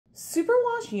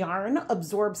Superwash yarn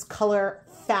absorbs color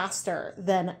faster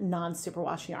than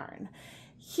non-superwash yarn.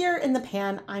 Here in the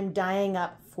pan, I'm dyeing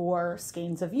up 4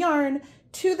 skeins of yarn,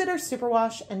 2 that are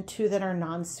superwash and 2 that are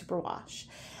non-superwash.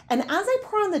 And as I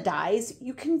pour on the dyes,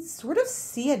 you can sort of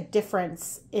see a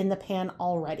difference in the pan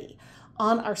already.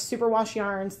 On our superwash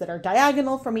yarns that are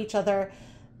diagonal from each other,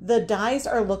 the dyes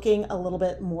are looking a little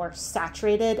bit more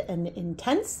saturated and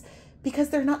intense because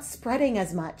they're not spreading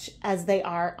as much as they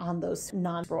are on those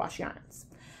non-superwash yarns.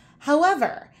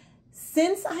 However,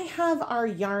 since I have our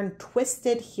yarn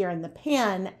twisted here in the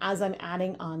pan as I'm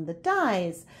adding on the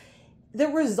dyes, the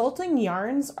resulting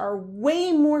yarns are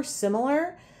way more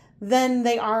similar than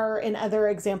they are in other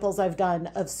examples I've done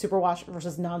of superwash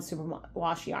versus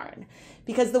non-superwash yarn.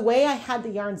 Because the way I had the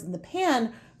yarns in the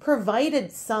pan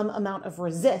provided some amount of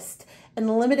resist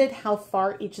and limited how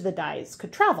far each of the dyes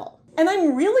could travel. And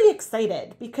I'm really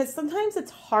excited because sometimes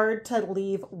it's hard to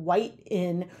leave white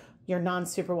in your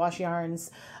non-superwash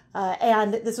yarns.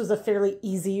 And this was a fairly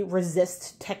easy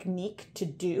resist technique to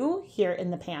do here in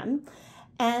the pan.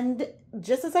 And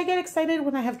just as I get excited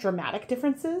when I have dramatic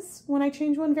differences when I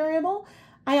change one variable,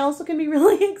 I also can be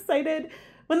really excited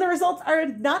when the results are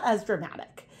not as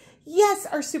dramatic. Yes,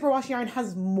 our superwash yarn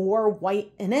has more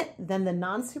white in it than the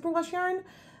non-superwash yarn,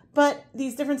 but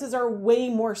these differences are way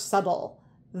more subtle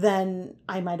than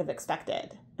I might have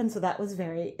expected. And so that was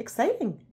very exciting.